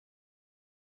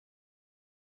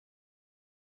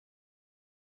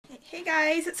Hey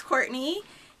guys, it's Courtney,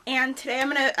 and today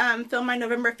I'm going to film my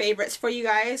November favorites for you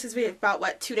guys, because we have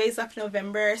about, 2 days left in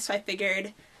November, so I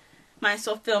figured might as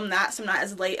well film that so I'm not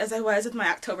as late as I was with my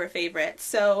October favorites.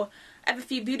 So I have a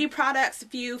few beauty products, a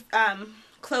few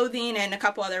clothing, and a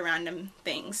couple other random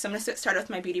things. So I'm going to get started with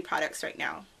my beauty products right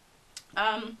now.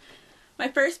 My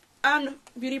first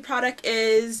beauty product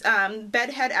is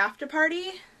Bedhead After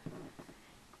Party.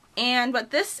 And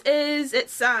what this is,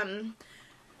 it's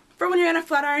for when you're going to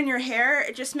flat iron your hair.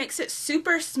 It just makes it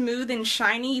super smooth and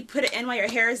shiny. You put it in while your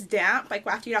hair is damp, like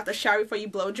after you get out the shower before you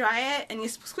blow dry it. And you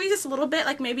squeeze this a little bit,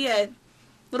 like maybe a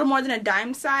little more than a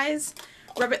dime size.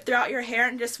 Rub it throughout your hair,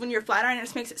 and just when you're flat ironing, it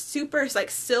just makes it super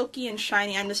silky and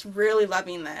shiny. I'm just really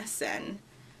loving this, and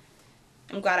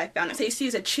I'm glad I found it. So I used to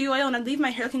use a chew oil, and I'd leave my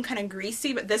hair looking kind of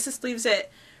greasy, but this just leaves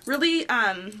it really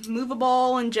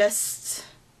movable and just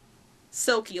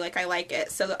silky like I like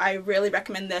it. So I really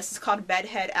recommend this. It's called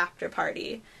Bedhead After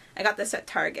Party. I got this at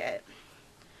Target.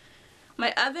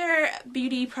 My other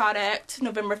beauty product,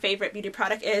 November favorite beauty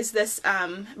product, is this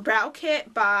brow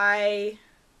kit by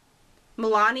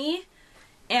Milani,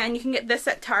 and you can get this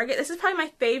at Target. This is probably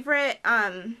my favorite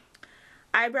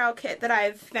eyebrow kit that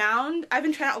I've found. I've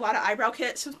been trying out a lot of eyebrow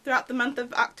kits throughout the month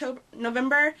of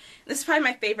November. This is probably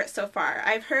my favorite so far.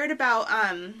 I've heard about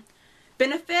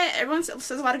Benefit. Everyone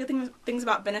says a lot of good things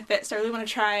about Benefit, so I really want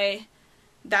to try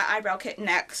that eyebrow kit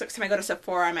next. So next time I go to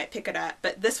Sephora, I might pick it up.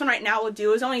 But this one right now will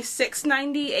do. It's only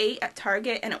 $6.98 at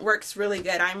Target, and it works really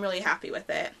good. I'm really happy with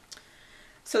it.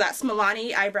 So that's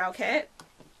Milani eyebrow kit.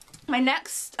 My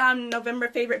next November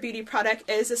favorite beauty product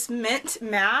is this mint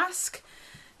mask.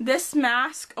 This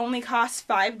mask only costs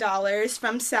 $5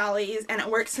 from Sally's, and it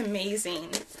works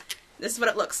amazing. This is what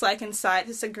it looks like inside.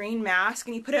 It's a green mask,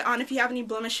 and you put it on if you have any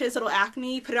blemishes, little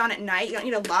acne. You put it on at night. You don't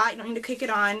need a lot. You don't need to kick it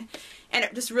on. And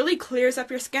it just really clears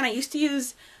up your skin. I used to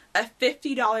use a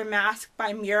 $50 mask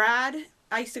by Murad.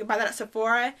 I used to buy that at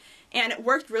Sephora, and it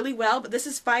worked really well, but this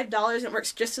is $5, and it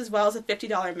works just as well as a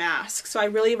 $50 mask. So I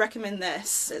really recommend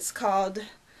this. It's called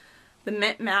the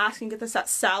Mint Mask. You can get this at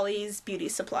Sally's Beauty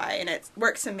Supply, and it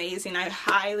works amazing. I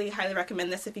highly, highly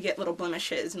recommend this if you get little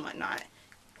blemishes and whatnot.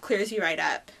 Clears you right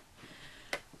up.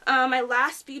 My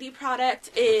last beauty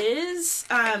product is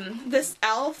this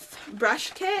e.l.f.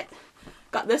 brush kit.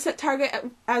 Got this at Target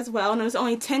as well, and it was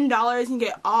only $10, and you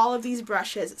get all of these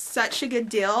brushes. It's such a good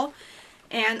deal,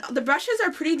 and the brushes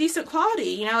are pretty decent quality.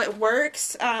 You know, it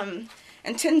works, and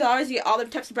 $10 you get all the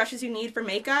types of brushes you need for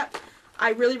makeup.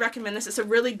 I really recommend this. It's a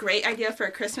really great idea for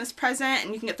a Christmas present,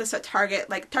 and you can get this at Target.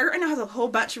 Like, Target right now has a whole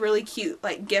bunch of really cute,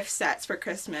 gift sets for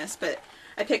Christmas, but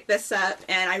I picked this up,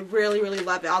 and I really, really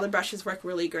love it. All the brushes work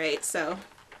really great, so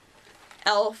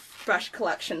e.l.f. brush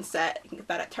collection set. You can get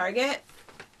that at Target.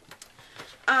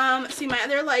 See, my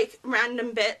other,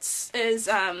 random bits is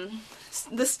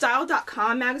the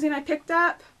Style.com magazine I picked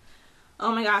up.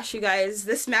 Oh my gosh, you guys,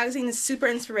 this magazine is super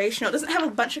inspirational. It doesn't have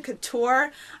a bunch of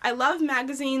couture. I love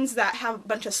magazines that have a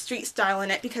bunch of street style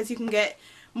in it, because you can get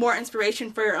more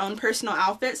inspiration for your own personal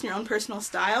outfits and your own personal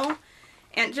style.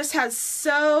 And it just has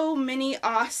so many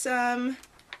awesome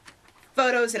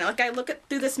photos in it. I look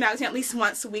through this magazine at least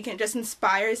once a week, and it just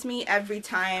inspires me every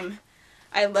time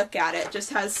I look at it. It just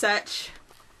has such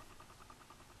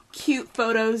cute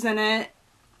photos in it.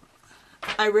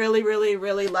 I really, really,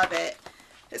 really love it.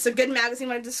 It's a good magazine.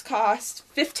 What it just cost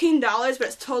 $15, but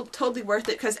it's totally worth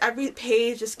it, because every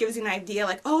page just gives you an idea,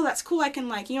 oh, that's cool, I can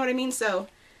you know what I mean? So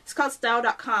it's called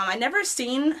Style.com.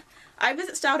 I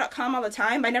visit Style.com all the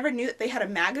time, but I never knew that they had a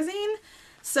magazine.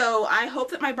 So I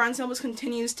hope that my Barnes & Noble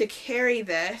continues to carry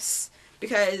this,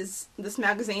 because this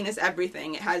magazine is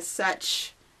everything. It has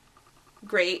such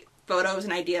great photos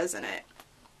and ideas in it.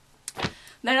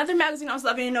 Another magazine I was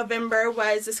loving in November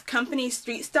was this Company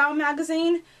Street Style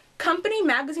magazine. Company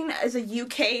magazine is a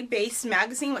UK-based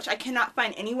magazine, which I cannot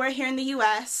find anywhere here in the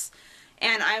US.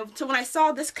 And so when I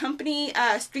saw this Company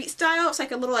Street Style, it's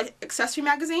like a little accessory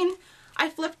magazine, I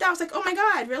flipped out. I was like, oh my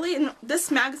god, really? And this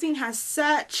magazine has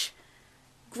such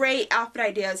great outfit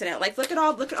ideas in it. Look at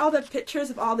all the pictures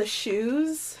of all the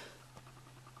shoes.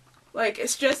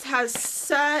 It just has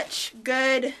such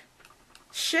good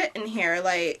shit in here.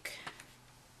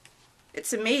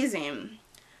 It's amazing.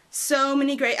 So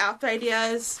many great outfit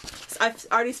ideas. I've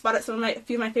already spotted a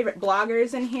few of my favorite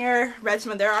bloggers in here, read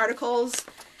some of their articles.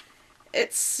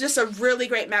 It's just a really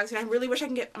great magazine. I really wish I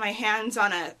can get my hands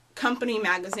on a Company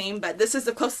magazine, but this is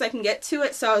the closest I can get to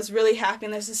it, so I was really happy,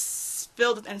 and this is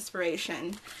filled with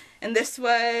inspiration. And this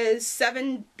was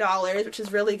 $7, which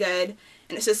is really good,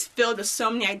 and it's just filled with so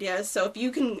many ideas. So if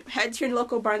you can head to your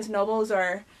local Barnes & Nobles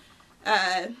or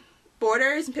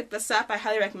Borders and pick this up. I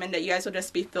highly recommend it. You guys will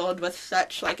just be filled with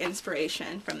such like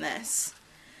inspiration from this.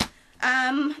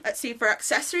 Let's see, for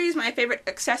accessories, my favorite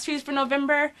accessories for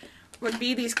November would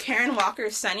be these Karen Walker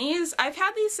Sunnies. I've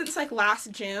had these since like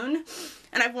last June,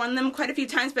 and I've worn them quite a few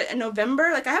times, but in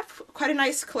November, like I have quite a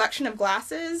nice collection of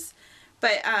glasses,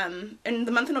 but in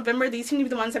the month of November, these seem to be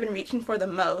the ones I've been reaching for the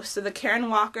most. So the Karen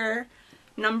Walker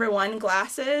 #1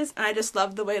 glasses, and I just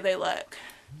love the way they look.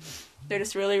 They're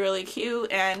just really, really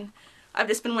cute, and I've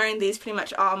just been wearing these pretty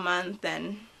much all month,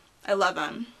 and I love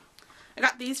them. I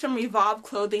got these from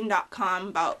RevolveClothing.com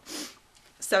about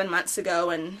 7 months ago,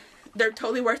 and they're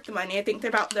totally worth the money. I think they're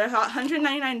about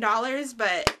 $199,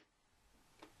 but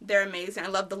they're amazing. I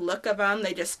love the look of them.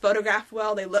 They just photograph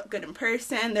well. They look good in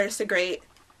person. They're just a great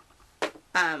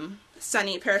pair of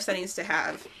sunnies to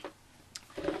have.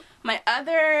 My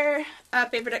other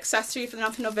favorite accessory for the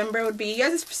month of November would be, you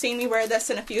guys have seen me wear this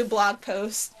in a few blog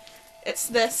posts. It's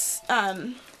this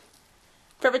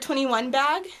Forever 21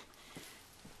 bag.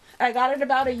 I got it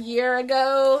about a year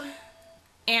ago,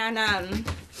 and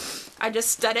I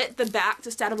just studded the back,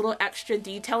 just add a little extra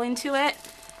detailing to it.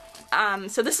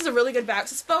 So this is a really good bag.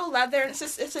 It's faux leather, and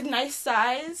it's a nice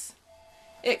size.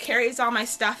 It carries all my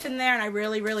stuff in there, and I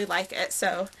really, really like it.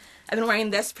 So I've been wearing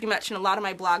this pretty much in a lot of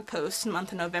my blog posts in the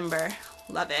month of November.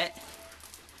 Love it.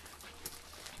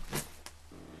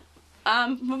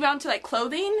 Moving on to like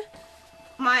clothing.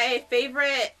 My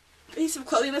favorite piece of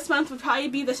clothing this month would probably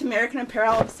be this American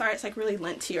Apparel. I'm sorry, it's like really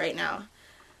linty right now.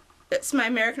 It's my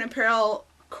American Apparel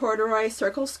corduroy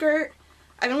circle skirt.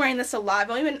 I've been wearing this a lot.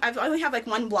 I've only have like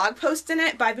one blog post in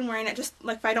it, but I've been wearing it just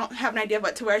like if I don't have an idea of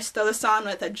what to wear, just throw this on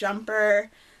with a jumper,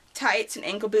 tights, and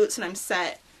ankle boots, and I'm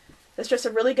set. It's just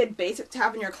a really good basic to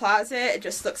have in your closet. It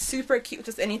just looks super cute with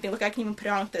just anything. Look, I can even put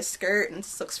it on with this skirt, and it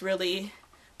just looks really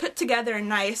put together and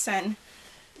nice, and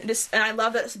I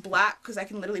love that it's black because I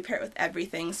can literally pair it with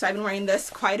everything. So I've been wearing this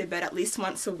quite a bit, at least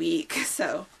once a week.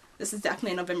 So this is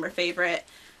definitely a November favorite.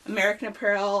 American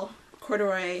Apparel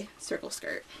corduroy circle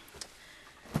skirt.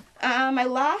 My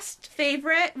last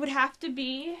favorite would have to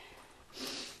be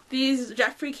these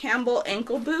Jeffrey Campbell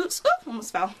ankle boots. Oh,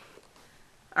 almost fell.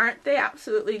 Aren't they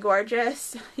absolutely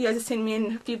gorgeous? You guys have seen me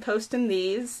in a few posts in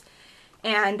these.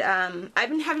 And I've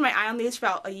been having my eye on these for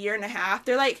about a year and a half.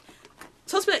 They're like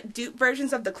supposed to be like dupe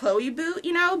versions of the Chloe boot,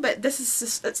 you know, but this is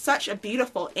just, it's such a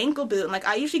beautiful ankle boot. And like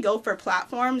I usually go for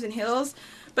platforms and heels,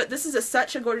 but this is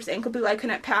such a gorgeous ankle boot. I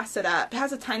couldn't pass it up. It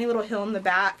has a tiny little heel in the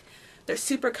back. They're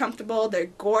super comfortable. They're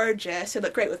gorgeous. They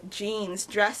look great with jeans,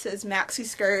 dresses, maxi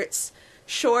skirts,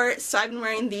 shorts. So I've been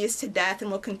wearing these to death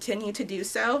and will continue to do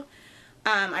so.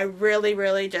 I really,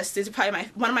 really just, these are probably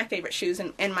one of my favorite shoes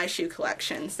in my shoe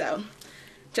collection. So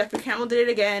Jeffrey Campbell did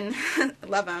it again.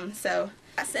 Love them. So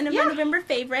that's the end of my November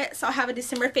favorites. So I'll have a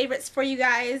December favorites for you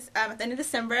guys at the end of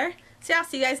December. So yeah, I'll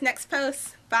see you guys next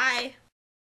post. Bye.